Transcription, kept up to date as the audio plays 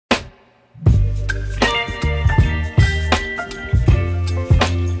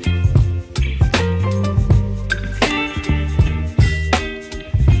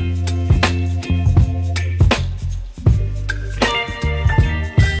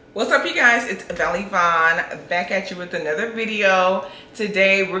What's up, you guys? It's Belly Von back at you with another video.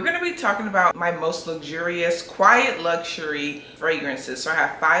 Today we're going to be talking about my most luxurious quiet luxury fragrances. So I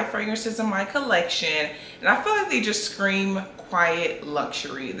have 5 fragrances in my collection and I feel like they just scream quiet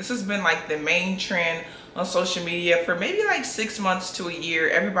luxury. This has been like the main trend on social media for maybe like 6 months to a year.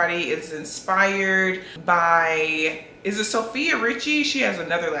 Everybody is inspired by, is it Sophia Richie? She has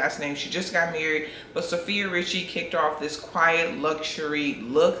another last name. She just got married, but Sophia Richie kicked off this quiet luxury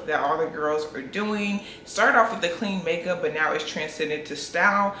look that all the girls are doing. Started off with the clean makeup, but now it's transcended to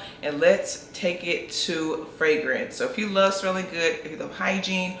style, and let's take it to fragrance. So if you love smelling good, if you love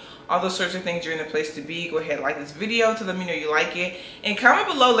hygiene, all those sorts of things, you're in the place to be. Go ahead and like this video to let me know you like it, and comment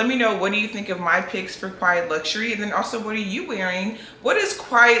below, let me know what do you think of my picks for quiet luxury, and then also what are you wearing? What is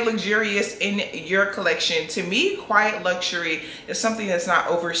quiet luxurious in your collection? To me, quiet luxury is something that's not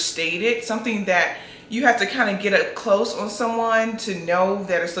overstated, something that you have to kind of get up close on someone to know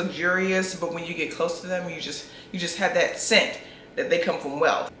that it's luxurious, but when you get close to them, you just have that scent that they come from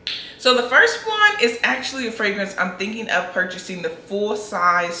wealth. So the first one is actually a fragrance I'm thinking of purchasing, the full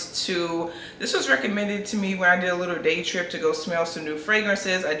size 2. This was recommended to me when I did a little day trip to go smell some new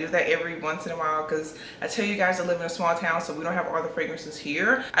fragrances. I do that every once in a while because I tell you guys I live in a small town, so we don't have all the fragrances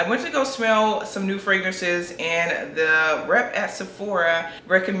here. I went to go smell some new fragrances and the rep at Sephora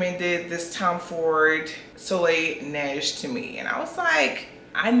recommended this Tom Ford Soleil Neige to me, and I was like,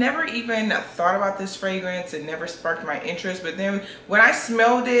 I never even thought about this fragrance. It never sparked my interest, but then when I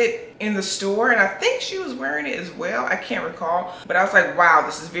smelled it in the store, and I think she was wearing it as well, I can't recall, but I was like, wow,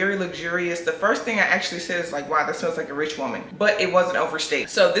 this is very luxurious. The first thing I actually said is like, wow, that smells like a rich woman, but it wasn't overstated.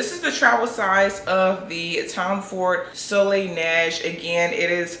 So this is the travel size of the Tom Ford Soleil Neige. Again,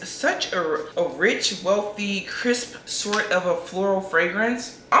 it is such a rich, wealthy, crisp sort of a floral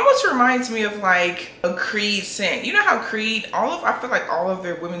fragrance. Almost reminds me of like a Creed scent. You know how Creed, I feel like all of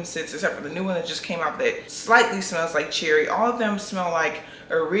their women's scents, except for the new one that just came out that slightly smells like cherry, all of them smell like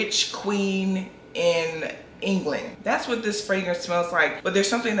a rich queen in England. That's what this fragrance smells like, but there's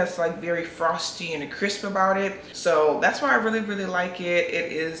something that's like very frosty and crisp about it. So that's why I really like it.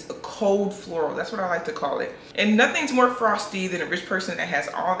 It is a cold floral. That's what I like to call it. And nothing's more frosty than a rich person that has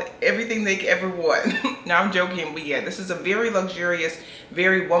everything they could ever want. Now I'm joking, but yeah, this is a very luxurious,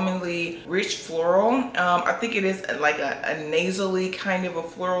 very womanly, rich floral. I think it is like a nasally kind of a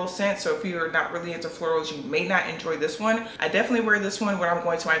floral scent. So if you're not really into florals, you may not enjoy this one. I definitely wear this one when I'm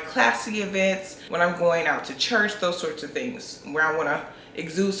going to my classy events, when I'm going out to church, those sorts of things, where I want to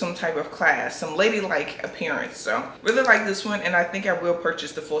exude some type of class, some ladylike appearance. So really like this one, and I think I will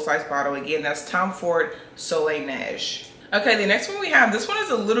purchase the full-size bottle. Again, that's Tom Ford Soleil Neige. Okay, the next one we have, this one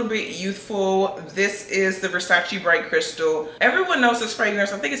is a little bit youthful. This is the Versace Bright Crystal. Everyone knows this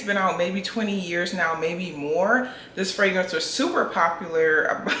fragrance. I think it's been out maybe 20 years now, maybe more. This fragrance was super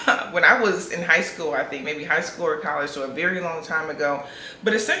popular when I was in high school, I think, maybe high school or college, so a very long time ago.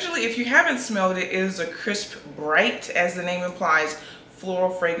 But essentially, if you haven't smelled it, it is a crisp, bright, as the name implies,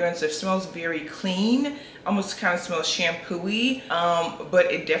 floral fragrance. It smells very clean, almost kind of smells shampoo-y,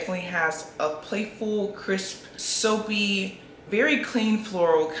 but it definitely has a playful, crisp, soapy, very clean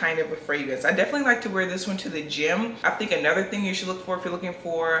floral kind of a fragrance. I definitely like to wear this one to the gym. I think another thing you should look for if you're looking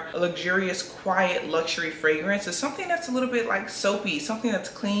for a luxurious, quiet, luxury fragrance is something that's a little bit like soapy, something that's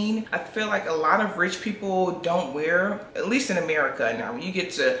clean. I feel like a lot of rich people don't wear, at least in America. Now, when you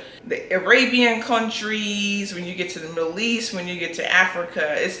get to the Arabian countries, when you get to the Middle East, when you get to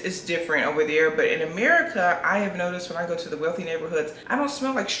Africa, it's different over there. But in America, I have noticed when I go to the wealthy neighborhoods, I don't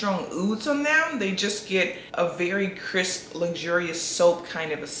smell like strong ouds on them. They just get a very crisp, luxurious soap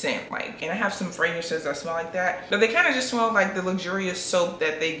kind of a scent. And I have some fragrances that smell like that, but they kind of just smell like the luxurious soap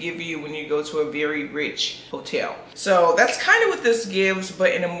that they give you when you go to a very rich hotel. So that's kind of what this gives,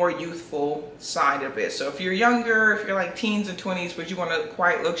 but in a more youthful side of it. So if you're younger, if you're like teens and 20s, but you want a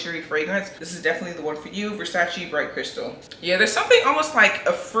quiet luxury fragrance, this is definitely the one for you. Versace Bright Crystal. Yeah, there's something almost like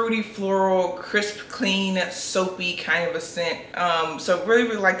a fruity floral, crisp, clean, soapy kind of a scent. So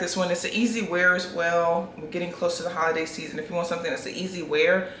really like this one. It's an easy wear as well. We're getting close to the holiday season. If you want something that's an easy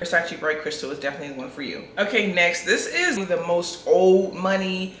wear, Versace Bright Crystal is definitely the one for you. Okay, next, this is the most old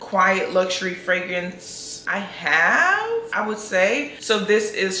money, quiet luxury fragrance I have, I would say. So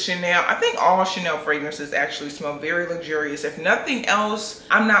this is Chanel. I think all Chanel fragrances actually smell very luxurious. If nothing else,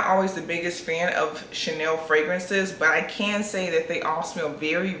 I'm not always the biggest fan of Chanel fragrances, but I can say that they all smell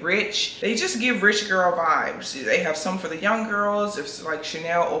very rich. They just give rich girl vibes. They have some for the young girls. It's like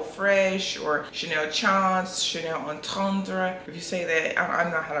Chanel Eau Fraiche or Chanel Chance, Chanel Entendre. If you say that, I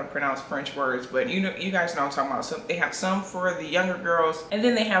don't know how to pronounce French words, but you guys know what I'm talking about. So they have some for the younger girls, and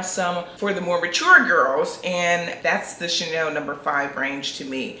then they have some for the more mature girls, and that's the Chanel No. 5 range to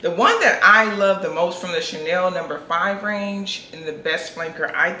me. The one that I love the most from the Chanel No. 5 range, and the best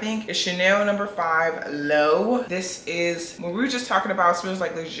flanker I think, is Chanel No. 5 Low. This is, when we were just talking about smells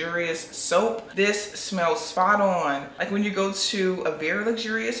like luxurious soap, this smells spot on. Like when you go to a very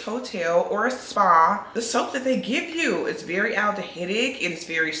luxurious hotel or a spa, the soap that they give you, it's very aldehydic, it is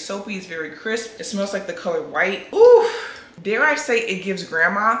very soapy, it's very crisp. It smells like the color white. Ooh. Dare I say it gives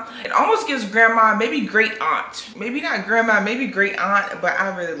grandma? It almost gives grandma, maybe great aunt. Maybe not grandma, maybe great aunt, but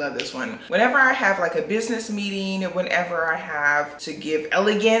I really love this one. Whenever I have like a business meeting, whenever I have to give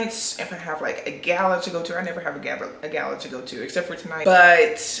elegance, if I have like a gala to go to, I never have a gala to go to except for tonight.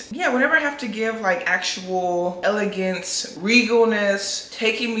 But yeah, whenever I have to give like actual elegance, regalness,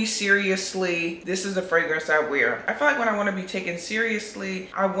 taking me seriously, this is the fragrance I wear. I feel like when I want to be taken seriously,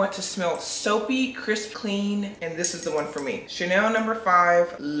 I want to smell soapy, crisp, clean, and this is the one for me. Chanel No.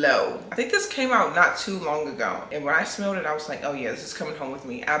 5 Low. I think this came out not too long ago, and when I smelled it, I was like, oh yeah, this is coming home with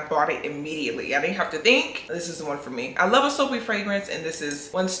me. I bought it immediately. I didn't have to think. This is the one for me. I love a soapy fragrance, and this is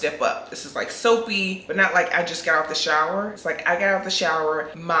one step up. This is like soapy, but not like I just got out the shower. It's like I got out the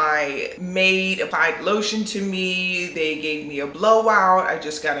shower, my maid applied lotion to me, they gave me a blowout, I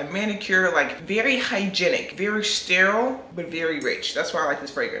just got a manicure, like very hygienic, very sterile, but very rich. That's why I like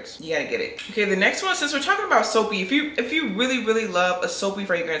this fragrance. You gotta get it. Okay, the next one, since we're talking about soapy, if you really love a soapy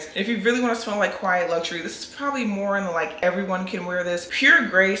fragrance, if you really want to smell like quiet luxury, this is probably more in the like everyone can wear this. Pure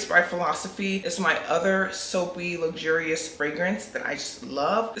Grace by Philosophy is my other soapy luxurious fragrance that I just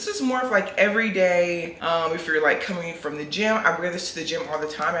love. This is more of like everyday, if you're like coming from the gym. I wear this to the gym all the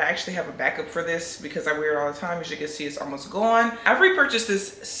time. I actually have a backup for this because I wear it all the time. As you can see, it's almost gone. I've repurchased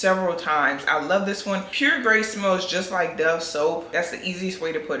this several times. I love this one. Pure Grace smells just like Dove soap. That's the easiest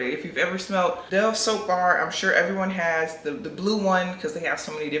way to put it. If you've ever smelled Dove soap bar, I'm sure everyone has the blue one because they have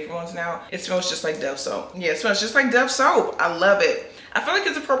so many different ones now. It smells just like Dove soap. Yeah, it smells just like Dove soap. I love it. I feel like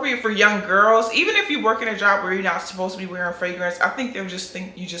it's appropriate for young girls. Even if you work in a job where you're not supposed to be wearing fragrance, I think they'll just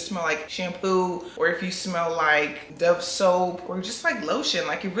think you just smell like shampoo, or if you smell like Dove soap, or just like lotion.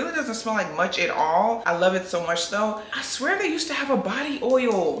 Like it really doesn't smell like much at all. I love it so much though. I swear they used to have a body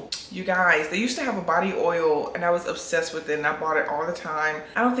oil. You guys, they used to have a body oil and I was obsessed with it and I bought it all the time.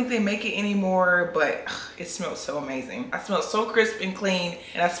 I don't think they make it anymore, but it smells so amazing. I smell so crisp and clean,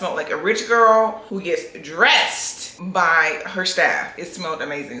 and I smelled like a rich girl who gets dressed by her staff. It smelled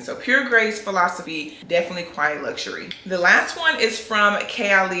amazing. So Pure Grace Philosophy, definitely quiet luxury. The last one is from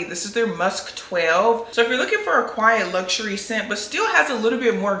Kayali. This is their Musk 12. So if you're looking for a quiet luxury scent, but still has a little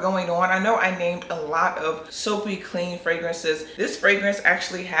bit more going on, I know I named a lot of soapy, clean fragrances. This fragrance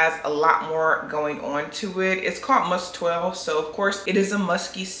actually has a lot more going on to it. It's called Musk 12. So of course it is a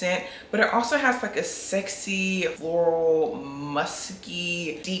musky scent, but it also has like a sexy, floral,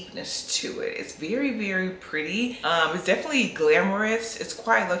 musky deepness to it. It's very pretty. It's definitely glamorous. It's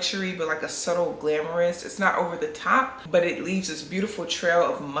quiet luxury, but like a subtle glamorous. It's not over the top, but it leaves this beautiful trail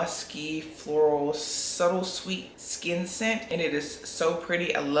of musky, floral, subtle, sweet skin scent, and it is so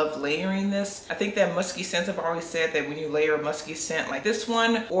pretty. I love layering this. I think that musky scents, I've always said that when you layer a musky scent like this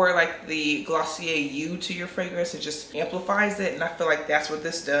one, or like the Glossier U to your fragrance, it just amplifies it, and I feel like that's what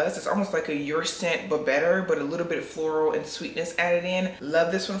this does. It's almost like a your scent, but better, but a little bit of floral and sweetness added in.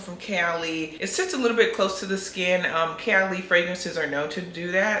 Love this one from Kayali. It sits a little bit close to the skin. Kayali fragrances are known to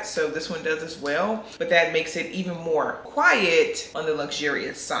do that, so this one does as well, but that makes it even more quiet on the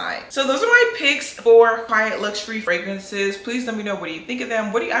luxurious side. So those are my picks for quiet luxury fragrances. Please let me know, what do you think of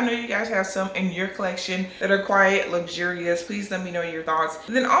them? I know you guys have some in your collection that are quiet luxurious. Please let me know your thoughts.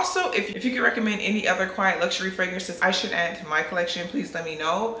 And then also, if you could recommend any other quiet luxury fragrances I should add to my collection, please let me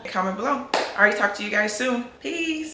know. Comment below. All right, talk to you guys soon. Peace.